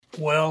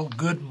Well,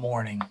 good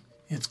morning.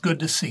 It's good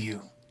to see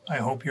you. I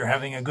hope you're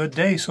having a good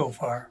day so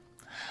far.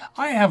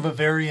 I have a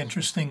very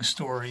interesting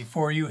story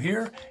for you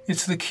here.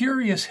 It's the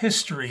curious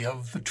history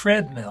of the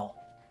treadmill.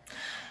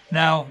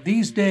 Now,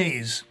 these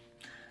days,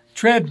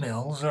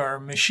 treadmills are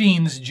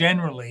machines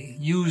generally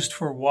used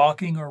for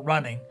walking or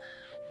running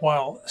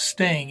while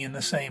staying in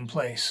the same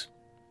place.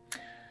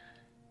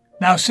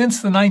 Now,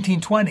 since the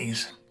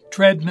 1920s,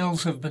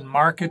 treadmills have been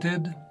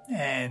marketed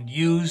and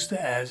used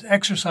as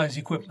exercise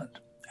equipment,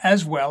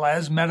 as well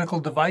as medical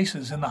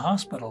devices in the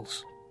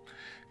hospitals.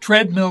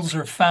 Treadmills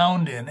are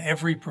found in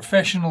every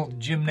professional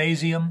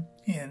gymnasium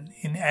and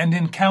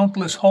in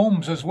countless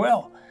homes as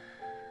well.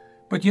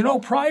 But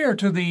prior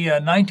to the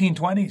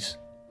 1920s,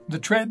 the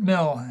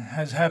treadmill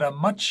has had a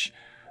much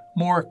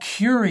more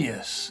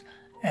curious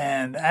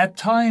and at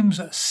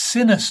times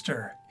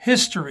sinister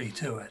history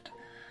to it.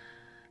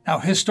 Now,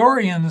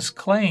 historians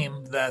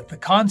claim that the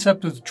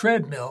concept of the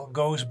treadmill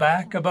goes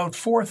back about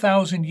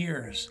 4,000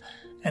 years,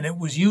 and it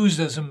was used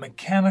as a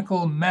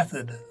mechanical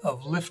method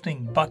of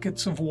lifting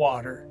buckets of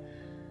water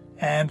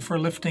and for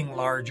lifting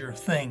larger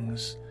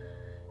things,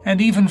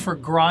 and even for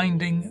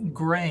grinding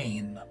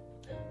grain.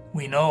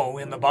 We know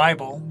in the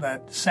Bible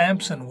that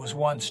Samson was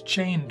once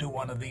chained to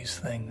one of these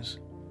things.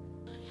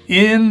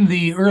 In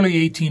the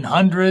early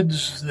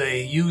 1800s,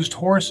 they used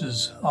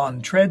horses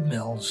on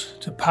treadmills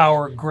to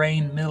power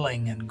grain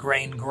milling and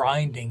grain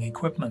grinding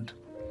equipment.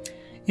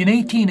 In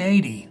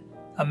 1880,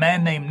 a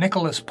man named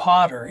Nicholas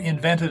Potter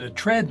invented a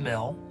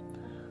treadmill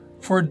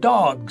for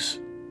dogs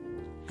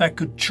that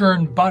could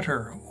churn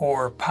butter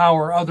or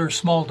power other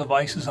small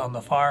devices on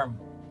the farm.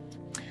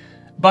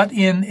 But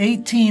in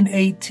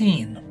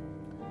 1818,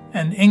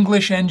 an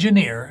English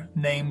engineer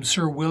named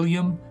Sir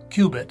William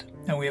Cubitt,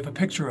 and we have a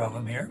picture of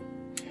him here,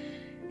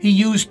 he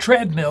used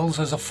treadmills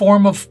as a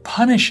form of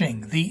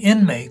punishing the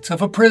inmates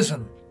of a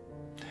prison.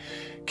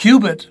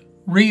 Cubitt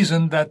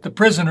reasoned that the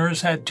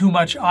prisoners had too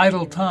much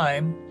idle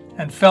time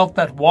and felt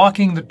that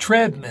walking the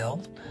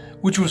treadmill,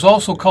 which was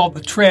also called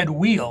the tread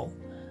wheel,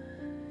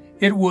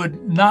 it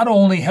would not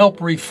only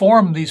help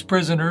reform these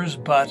prisoners,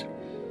 but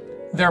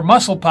their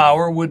muscle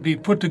power would be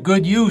put to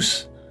good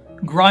use,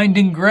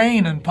 grinding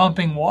grain and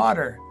pumping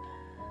water.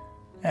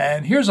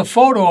 And here's a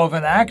photo of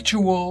an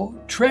actual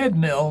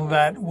treadmill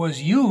that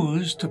was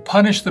used to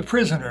punish the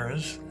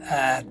prisoners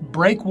at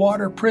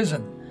Breakwater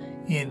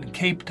Prison in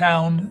Cape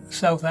Town,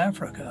 South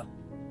Africa.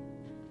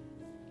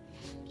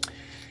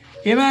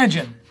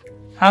 Imagine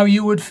how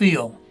you would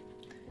feel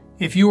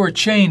if you were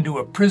chained to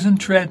a prison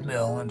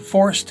treadmill and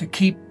forced to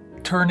keep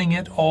turning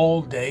it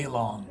all day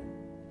long.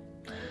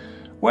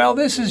 Well,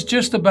 this is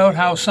just about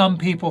how some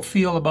people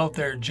feel about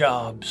their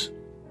jobs,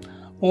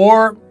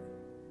 or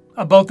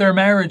about their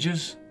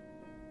marriages,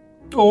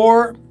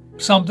 or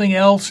something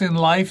else in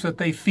life that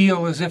they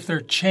feel as if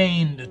they're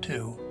chained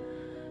to.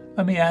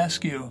 Let me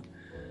ask you,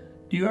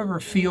 do you ever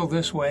feel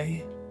this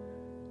way?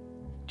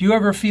 Do you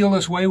ever feel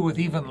this way with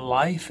even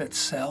life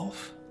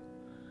itself?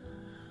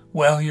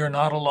 Well, you're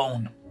not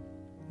alone.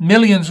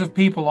 Millions of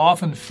people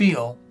often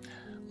feel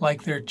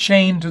like they're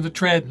chained to the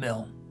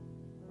treadmill.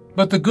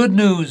 But the good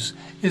news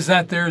is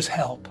that there's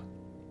help.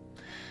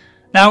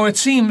 Now, it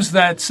seems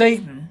that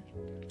Satan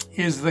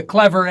is the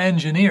clever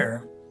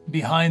engineer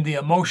behind the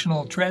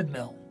emotional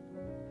treadmill.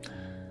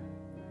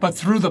 But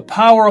through the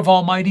power of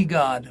Almighty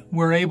God,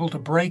 we're able to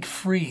break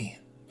free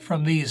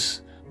from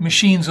these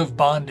machines of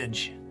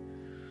bondage.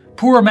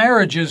 Poor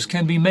marriages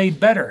can be made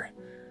better.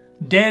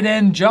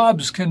 Dead-end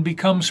jobs can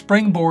become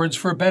springboards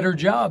for better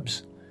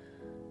jobs.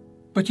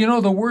 But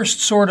the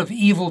worst sort of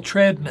evil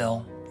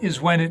treadmill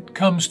is when it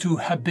comes to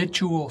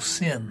habitual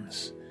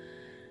sins.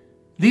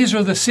 These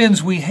are the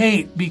sins we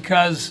hate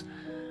because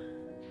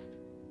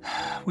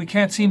we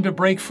can't seem to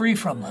break free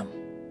from them.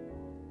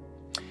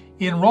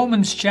 In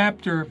Romans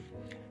chapter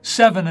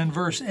 7 and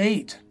verse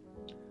 8,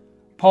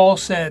 Paul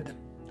said,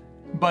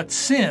 "But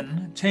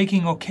sin,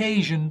 taking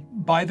occasion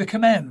by the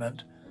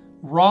commandment,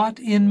 wrought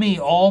in me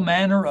all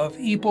manner of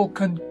evil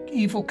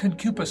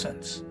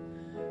concupiscence."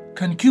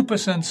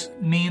 Concupiscence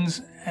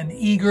means an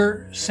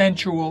eager,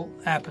 sensual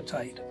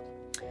appetite.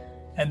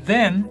 And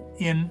then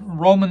in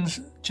Romans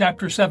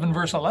chapter 7,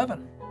 verse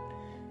 11,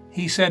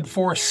 he said,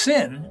 "For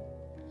sin,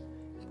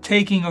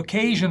 taking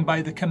occasion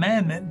by the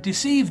commandment,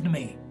 deceived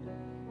me,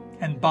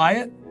 and by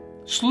it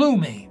slew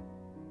me."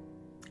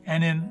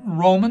 And in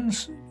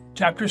Romans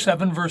chapter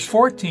 7, verse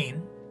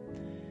 14,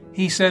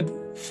 he said,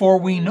 "For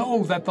we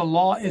know that the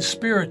law is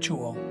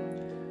spiritual,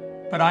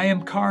 but I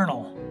am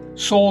carnal,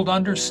 sold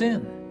under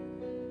sin."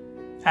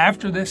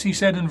 After this, he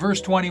said in verse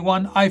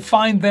 21, "I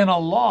find then a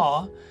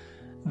law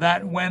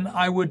that when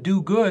I would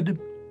do good,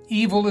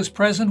 evil is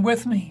present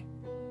with me."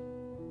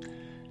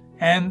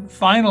 And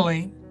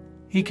finally,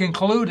 he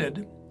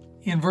concluded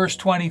in verse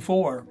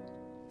 24,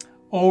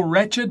 "O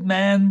wretched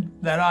man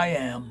that I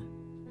am."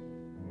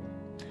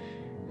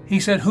 He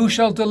said, "Who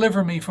shall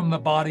deliver me from the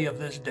body of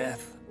this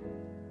death?"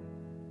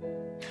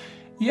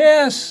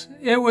 Yes,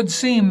 it would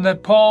seem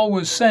that Paul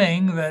was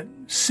saying that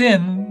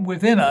sin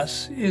within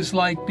us is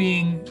like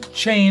being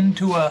chained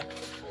to a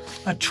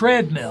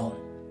treadmill.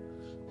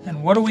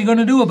 And what are we going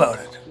to do about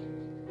it?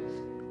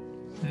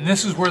 And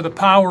this is where the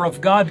power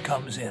of God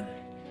comes in.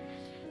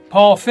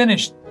 Paul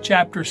finished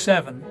chapter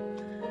 7.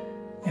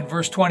 In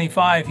verse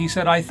 25, he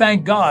said, I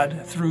thank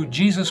God through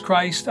Jesus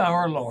Christ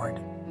our Lord.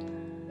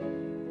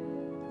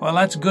 Well,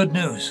 that's good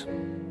news.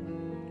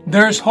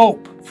 There's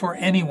hope for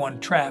anyone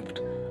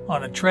trapped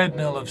on a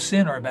treadmill of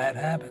sin or bad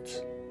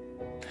habits.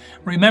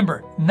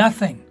 Remember,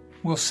 nothing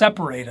will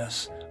separate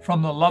us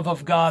from the love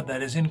of God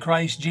that is in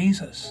Christ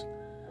Jesus.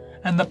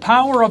 And the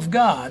power of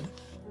God,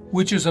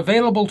 which is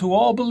available to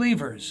all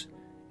believers,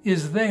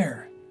 is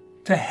there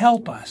to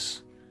help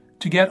us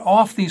to get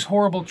off these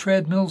horrible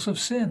treadmills of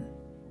sin.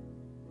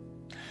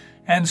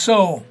 And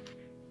so,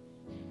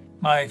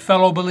 my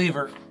fellow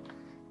believer,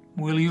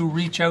 will you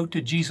reach out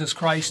to Jesus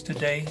Christ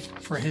today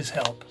for His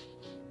help?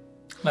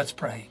 Let's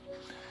pray.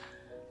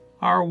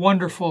 Our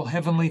wonderful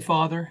Heavenly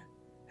Father,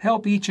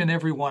 help each and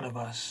every one of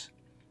us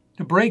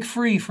to break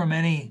free from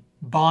any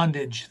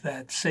bondage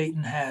that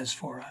Satan has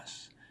for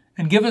us,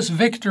 and give us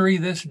victory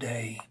this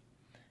day.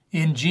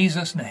 In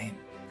Jesus' name,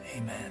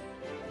 amen.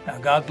 Now,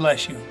 God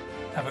bless you.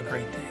 Have a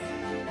great day.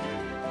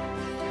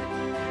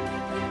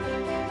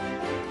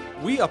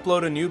 We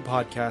upload a new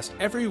podcast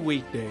every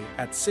weekday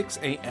at 6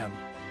 a.m.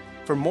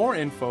 For more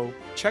info,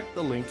 check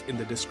the link in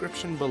the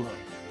description below.